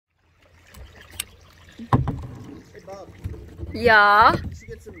Yeah. You should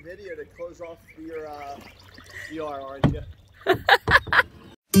get some video to close off your VR, aren't you?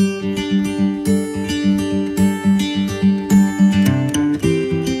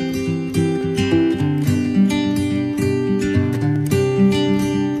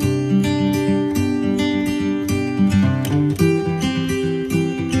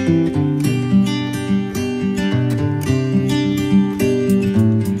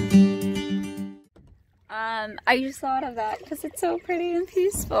 I just thought of that because it's so pretty and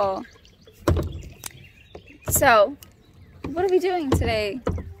peaceful. So, what are we doing today,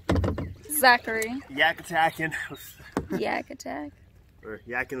 Zachary? Yak attacking. Yak attack. Or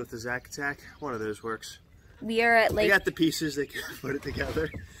yakking with the Zach attack. One of those works. We are at They got the pieces, they can put it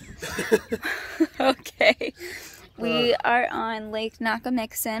together. Okay. We are on Lake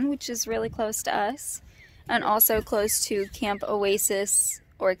Nakamixon, which is really close to us, and also close to Camp Oasis,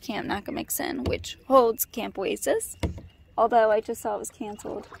 or Camp Nakamixon, which holds Camp Oasis. Although I just saw it was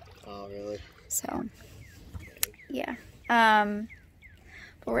canceled. Oh, really? So, yeah. But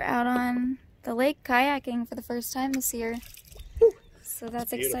we're out on the lake kayaking for the first time this year. So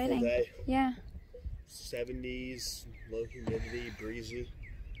that's exciting. Day. Yeah. 70s, low humidity, breezy.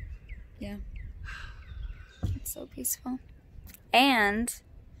 Yeah. It's so peaceful. And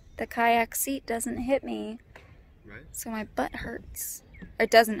the kayak seat doesn't hit me. Right. So my butt hurts. Or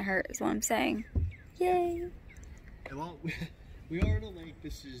it doesn't hurt is what I'm saying. Yay. Well, we are in a lake.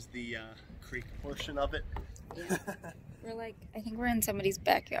 This is the creek portion of it. Yeah. We're like, I think we're in somebody's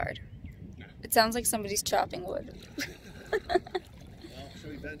backyard. It sounds like somebody's chopping wood. Well, shall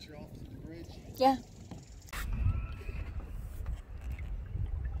we venture off to the bridge? Yeah.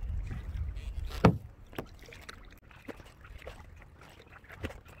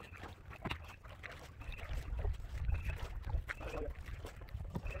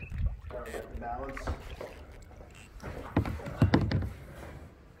 Balance.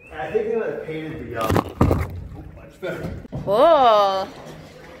 I think they might have painted the much better. Oh,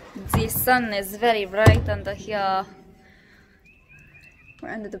 the sun is very bright under here. We're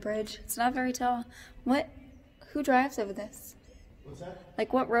under the bridge. It's not very tall. What? Who drives over this? What's that?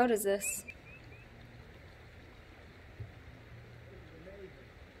 Like, what road is this?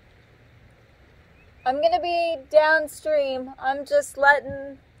 I'm gonna be downstream. I'm just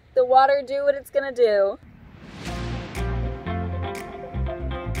letting the water do what it's gonna do.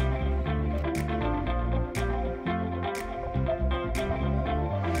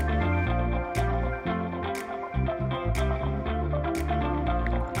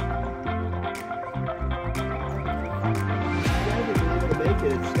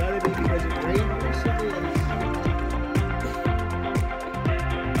 It's gotta be because it rained recently.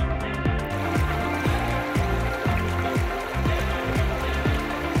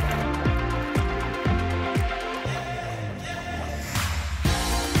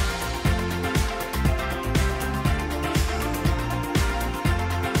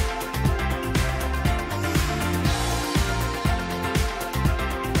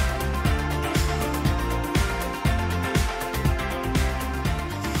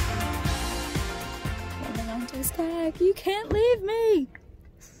 You can't leave me.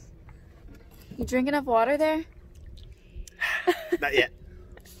 You drink enough water there? Not yet.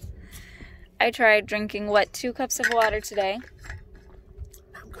 I tried drinking, what, 2 cups of water today?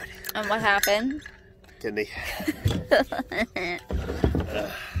 I'm good. And what happened? Kidney.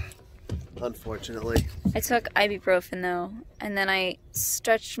 Unfortunately. I took ibuprofen though, and then I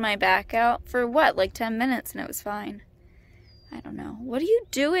stretched my back out for what, like 10 minutes, and it was fine. I don't know. What are you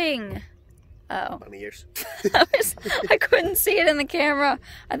doing? Oh. Bunny ears. I couldn't see it in the camera.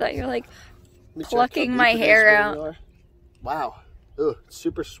 I thought you were like plucking my hair out. Wow. Ugh,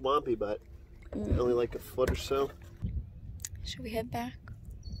 super swampy, but only like a foot or so. Should we head back?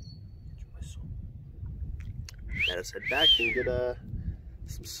 Let us head back and get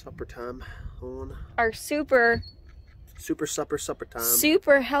some supper time on. Our super supper time.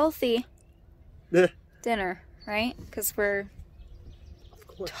 Super healthy dinner, right? Because we're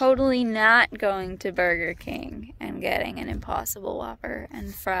totally not going to Burger King and getting an Impossible Whopper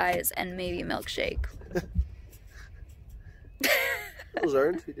and fries and maybe a milkshake. It was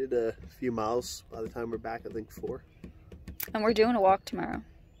earned. We did a few miles by the time we're back, I think 4. And we're doing a walk tomorrow.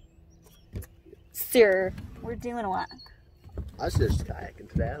 Sir, we're doing a walk. I was just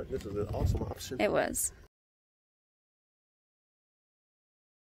kayaking today. This was an awesome option. It was.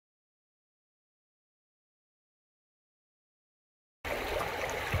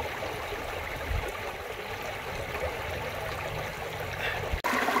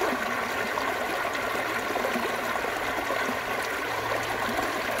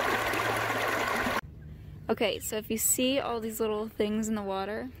 Okay, so if you see all these little things in the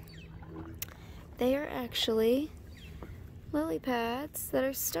water, they are actually lily pads that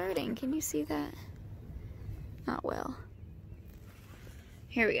are starting. Can you see that? Not well.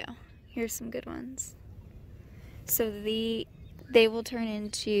 Here we go. Here's some good ones. So they will turn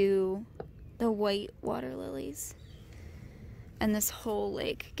into the white water lilies. And this whole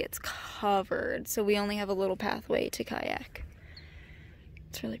lake gets covered, so we only have a little pathway to kayak.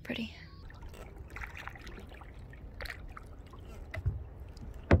 It's really pretty.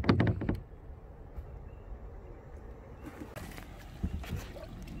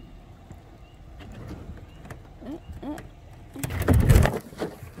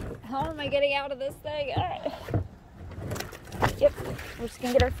 How am I getting out of this thing? All right. Yep, we're just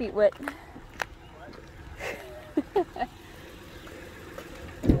gonna get our feet wet.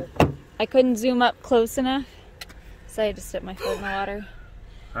 I couldn't zoom up close enough, so I just dipped my foot in the water.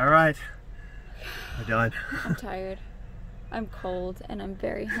 All right, we're done. I'm tired. I'm cold and I'm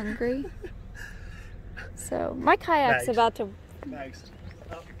very hungry. So my kayak's about to... Bags.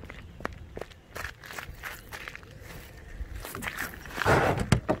 Oh.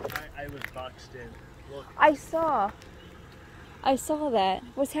 I was boxed in. Look. I saw that.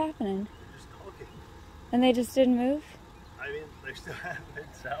 What's happening? Just talking. And they just didn't move? I mean, they're still happening,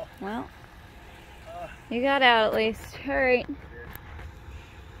 so. Well, you got out at least. All right.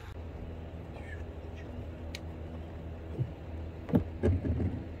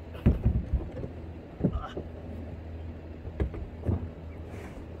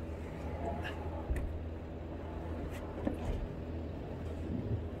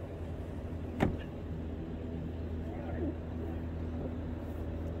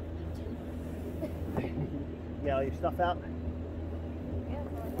 You got all your stuff out? Yeah,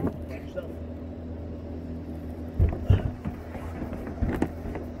 Get your stuff.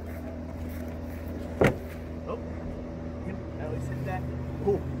 Oh, yep, at least hit that.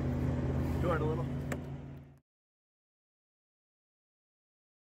 Cool. Door it a little.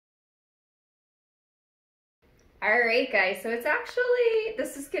 Alright guys, so it's actually,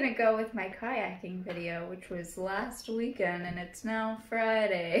 this is gonna go with my kayaking video, which was last weekend, and it's now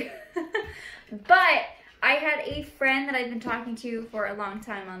Friday. But I had a friend that I've been talking to for a long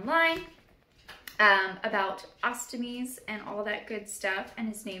time online about ostomies and all that good stuff, and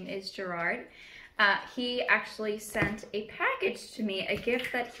his name is Gerard. He actually sent a package to me, a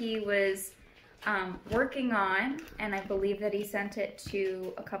gift that he was working on, and I believe that he sent it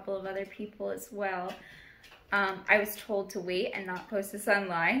to a couple of other people as well. I was told to wait and not post this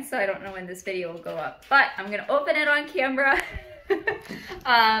online, so I don't know when this video will go up, but I'm gonna open it on camera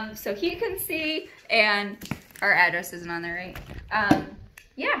so he can see, and our address isn't on there, right?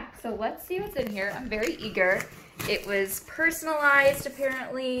 Yeah, so let's see what's in here. I'm very eager. It was personalized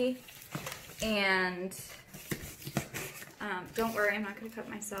apparently, and don't worry, I'm not gonna cut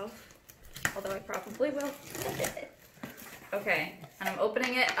myself, although I probably will. Okay, and I'm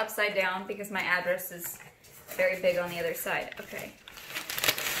opening it upside down because my address is very big on the other side. Okay.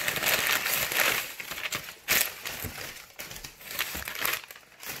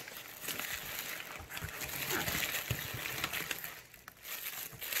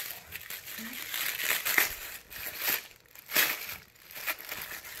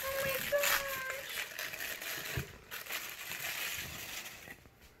 Oh my gosh.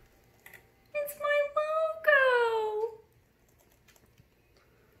 It's my logo.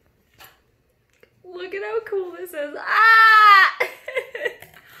 Look at how cool this is. Ah!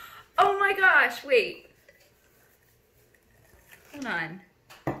 Oh my gosh, wait. Hold on.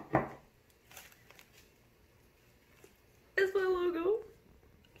 It's my logo.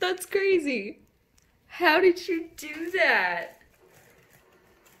 That's crazy. How did you do that?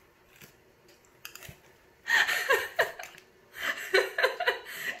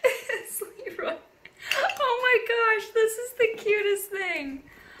 It's Leroy. Oh my gosh, this is the cutest thing.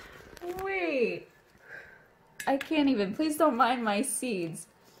 Wait. I can't even. Please don't mind my seeds.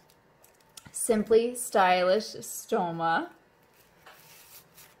 Simply Stylish Stoma.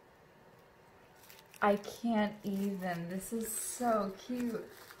 I can't even. This is so cute.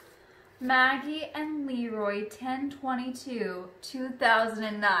 Maggie and Leroy,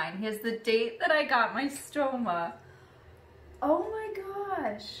 10/22/2009. Here's the date that I got my stoma. Oh my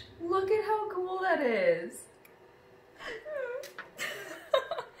gosh. Look at how cool that is. I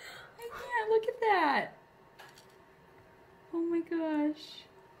can't. Look at that. Oh my gosh.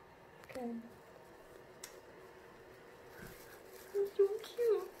 Okay. That's so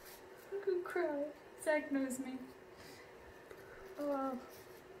cute. I'm gonna cry. Zach knows me. Oh wow.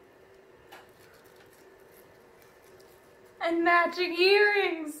 And matching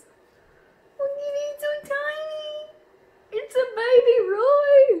earrings. Look at it, so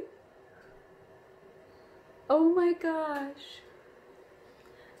gosh.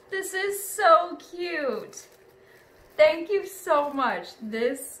 This is so cute. Thank you so much.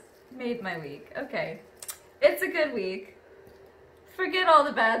 This made my week. Okay. It's a good week. Forget all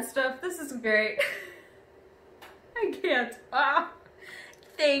the bad stuff. This is great. I can't. Ah.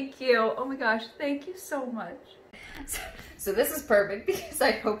 Thank you. Oh my gosh. Thank you so much. So this is perfect because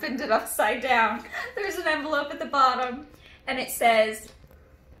I opened it upside down. There's an envelope at the bottom and it says,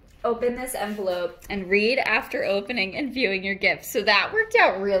 open this envelope and read after opening and viewing your gift. So that worked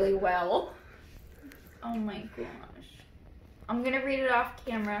out really well. Oh my gosh. I'm gonna read it off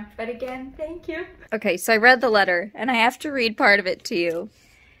camera, but again, thank you. Okay, so I read the letter and I have to read part of it to you.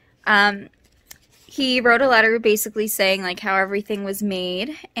 He wrote a letter basically saying like how everything was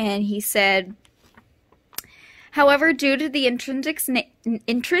made, and he said, however, due to the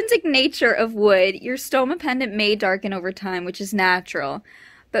intrinsic nature of wood, your stoma pendant may darken over time, which is natural.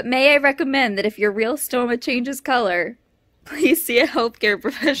 But may I recommend that if your real stoma changes color, please see a healthcare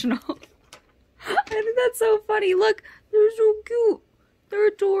professional. I think that's so funny. Look, they're so cute. They're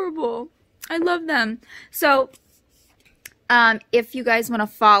adorable. I love them. So, if you guys want to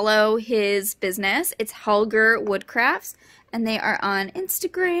follow his business, it's Helger Woodcrafts, and they are on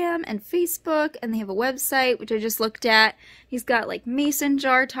Instagram and Facebook, and they have a website, which I just looked at. He's got like mason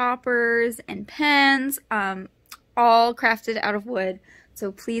jar toppers and pens, all crafted out of wood.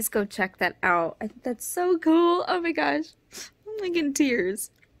 So please go check that out. I think that's so cool. Oh my gosh. I'm like in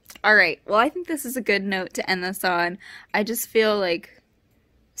tears. Alright, well I think this is a good note to end this on. I just feel like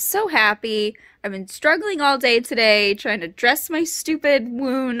so happy. I've been struggling all day today trying to dress my stupid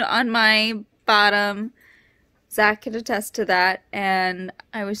wound on my bottom. Zach could attest to that, and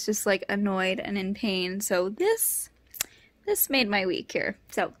I was just like annoyed and in pain. So this made my week here.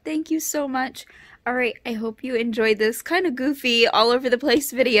 So thank you so much. Alright, I hope you enjoyed this kind of goofy, all over the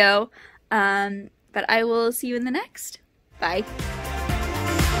place video. But I will see you in the next. Bye.